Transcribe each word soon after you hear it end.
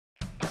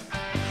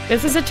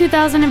This is a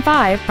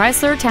 2005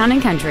 Chrysler Town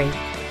 & Country.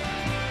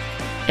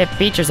 It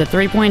features a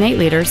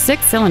 3.8-liter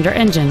six-cylinder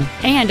engine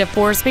and a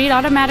 4-speed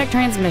automatic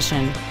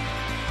transmission.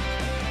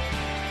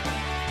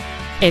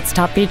 Its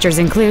top features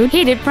include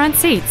heated front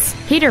seats,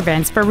 heater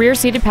vents for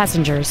rear-seated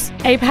passengers,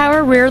 a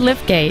power rear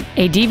liftgate,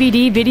 a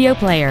DVD video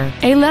player,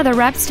 a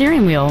leather-wrapped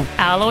steering wheel,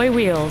 alloy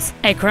wheels,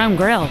 a chrome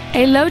grille,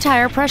 a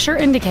low-tire pressure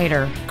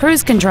indicator,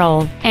 cruise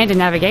control, and a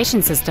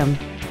navigation system.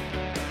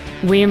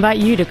 We invite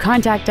you to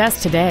contact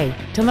us today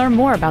to learn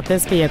more about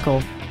this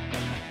vehicle.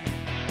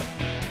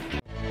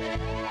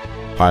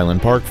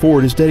 Highland Park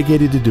Ford is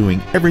dedicated to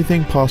doing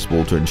everything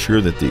possible to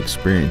ensure that the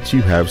experience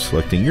you have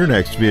selecting your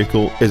next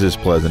vehicle is as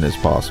pleasant as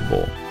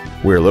possible.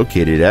 We're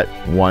located at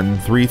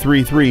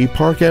 1333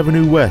 Park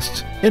Avenue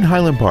West in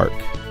Highland Park.